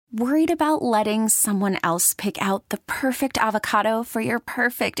Worried about letting someone else pick out the perfect avocado for your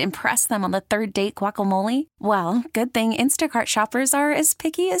perfect impress them on the third date guacamole? Well, good thing Instacart shoppers are as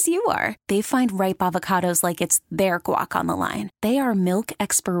picky as you are. They find ripe avocados like it's their guac on the line. They are milk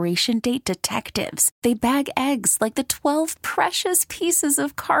expiration date detectives. They bag eggs like the 12 precious pieces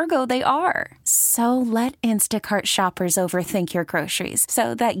of cargo they are. So let Instacart shoppers overthink your groceries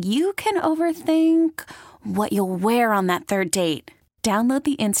so that you can overthink what you'll wear on that third date. Download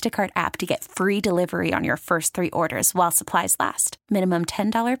the Instacart app to get free delivery on your first 3 orders while supplies last. Minimum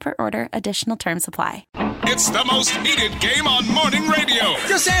 $10 per order. Additional terms apply. It's the most heated game on morning radio.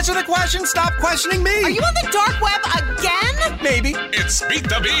 Just answer the question. Stop questioning me. Are you on the dark web again? Maybe. It's Beat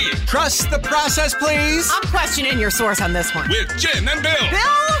the Bee. Trust the process, please. I'm questioning your source on this one. With Jen and Bill.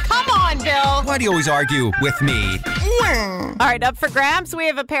 Bill? Come on, Bill. Why do you always argue with me? All right, up for grabs, we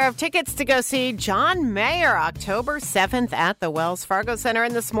have a pair of tickets to go see John Mayer October 7th at the Wells Fargo Center.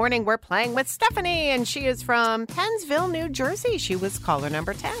 And this morning we're playing with Stephanie, and she is from Pennsville, New Jersey. She was caller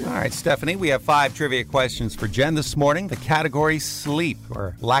number 10. All right, Stephanie, we have 5 trivia questions for Jen this morning. The category sleep,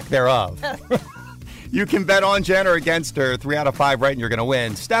 or lack thereof. You can bet on Jen or against her. 3 out of 5 right, and you're going to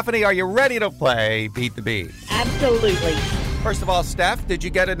win. Stephanie, are you ready to play Beat the Bee? Absolutely. First of all, Steph, did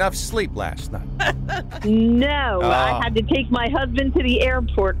you get enough sleep last night? No. I had to take my husband to the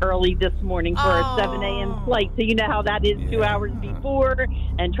airport early this morning for a 7 a.m. flight. So you know how that is 2 hours before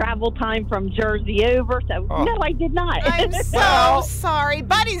and travel time from Jersey over. So, no, I did not. I'm so sorry.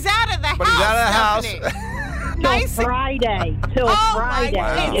 Buddy's out of the house. But he's out of the house. Stephanie. Nice. Friday. Till Friday.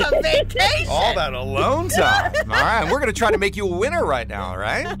 My God, it's a vacation. All that alone time. All right, we're going to try to make you a winner right now, all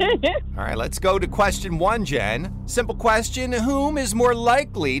right? All right, let's go to question 1, Jen. Simple question. Whom is more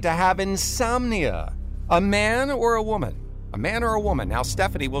likely to have insomnia? A man or a woman? A man or a woman? Now,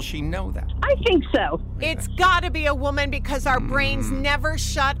 Stephanie, will she know that? I think so. It's got to be a woman because our brains never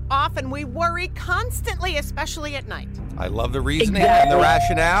shut off and we worry constantly, especially at night. I love the reasoning and the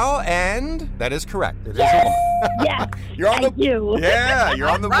rationale, and that is correct. It is a woman. Yes. You're on Thank you. Yeah, you're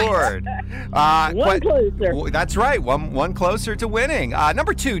on the board. One closer. That's right. One closer to winning.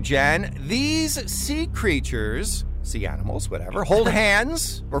 Number 2, Jen. These sea creatures, sea animals, whatever, hold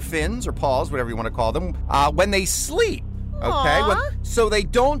hands or fins or paws, whatever you want to call them, when they sleep. Okay, so they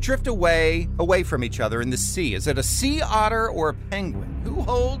don't drift away from each other in the sea. Is it a sea otter or a penguin? Who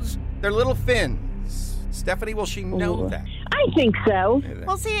holds their little fins? Stephanie, will she know that? I think so.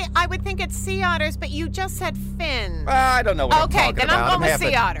 Well, see, I would think it's sea otters, but you just said fins. I don't know what I'm talking about. Okay, then I'm going with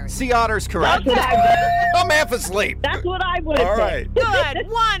sea otters. Sea otters, correct. I'm half asleep. That's what I would have All said. right.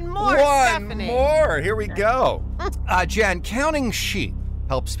 Good. One more, One Stephanie. more. Here we go. Jen, counting sheep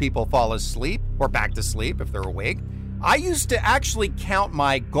helps people fall asleep or back to sleep if they're awake. I used to actually count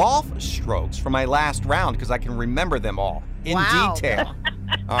my golf strokes from my last round because I can remember them all in detail.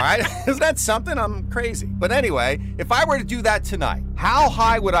 All right? Isn't that something? I'm crazy. But anyway, if I were to do that tonight, how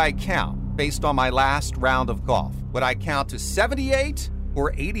high would I count based on my last round of golf? Would I count to 78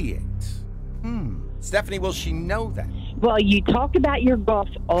 or 88? Stephanie, will she know that? Well, you talk about your golf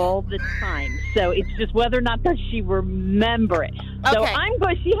all the time, so it's just whether or not does she remember it. So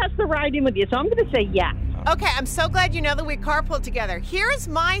she has to ride in with you, so I'm going to say yes. Okay, I'm so glad you know that we carpooled together. Here's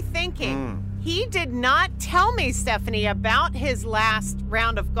my thinking. He did not tell me, Stephanie, about his last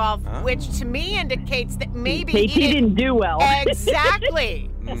round of golf, which to me indicates that maybe he didn't do well. Exactly.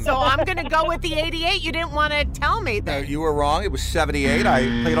 So I'm going to go with the 88. You didn't want to tell me that. No, you were wrong. It was 78. I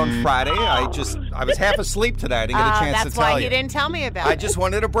played on Friday. I was half asleep today. I didn't get a chance to tell you. That's why he didn't tell me about it. I just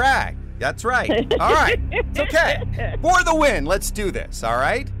wanted to brag. That's right. All right. It's okay. For the win, let's do this, all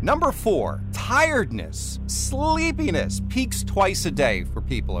right? Number 4, tiredness, sleepiness peaks twice a day for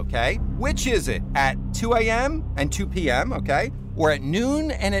people, okay? Which is it? At 2 a.m. and 2 p.m., okay? Or at noon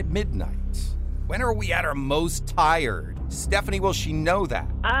and at midnight? When are we at our most tired? Stephanie, will she know that?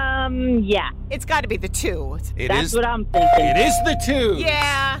 Yeah. It's got to be the 2. That's what I'm thinking. It is the 2.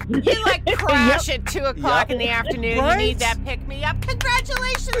 Yeah. You crash at 2 o'clock in the afternoon. Right? You need that pick-me-up.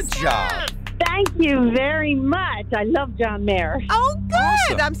 Congratulations, Good job. Steph. Thank you very much. I love John Mayer. Oh, good.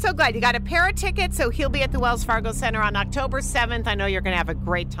 Awesome. I'm so glad. You got a pair of tickets, so he'll be at the Wells Fargo Center on October 7th. I know you're going to have a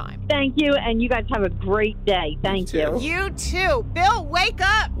great time. Thank you, and you guys have a great day. Thank you. You too. Bill, wake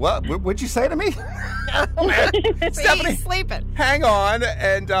up. What? What'd you say to me? Stephanie, He's sleeping. hang on,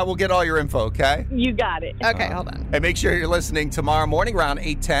 and we'll get all your info, okay? You got it. Okay, hold on. And make sure you're listening tomorrow morning around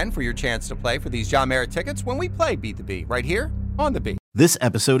 8:10 for your chance to play for these John Mayer tickets when we play Beat the Bee right here on the Bee. This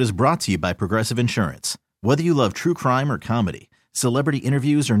episode is brought to you by Progressive Insurance. Whether you love true crime or comedy, celebrity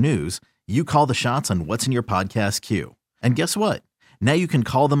interviews or news, you call the shots on what's in your podcast queue. And guess what? Now you can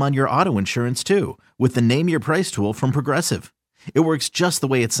call them on your auto insurance too with the Name Your Price tool from Progressive. It works just the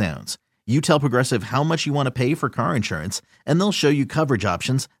way it sounds. You tell Progressive how much you want to pay for car insurance, and they'll show you coverage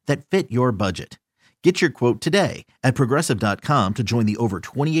options that fit your budget. Get your quote today at Progressive.com to join the over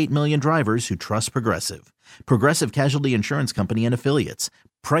 28 million drivers who trust Progressive. Progressive Casualty Insurance Company and Affiliates.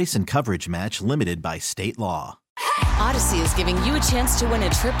 Price and coverage match limited by state law. Odyssey is giving you a chance to win a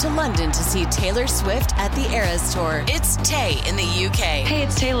trip to London to see Taylor Swift at the Eras Tour. It's Tay in the UK. Hey,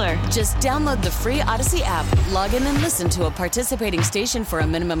 it's Taylor. Just download the free Odyssey app, log in and listen to a participating station for a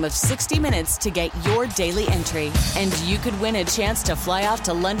minimum of 60 minutes to get your daily entry. And you could win a chance to fly off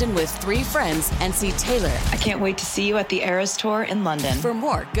to London with 3 friends and see Taylor. I can't wait to see you at the Eras Tour in London. For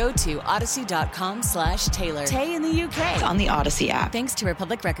more, go to odyssey.com/Taylor. Tay in the UK. It's on the Odyssey app. Thanks to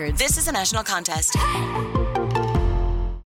Republic Records. This is a national contest.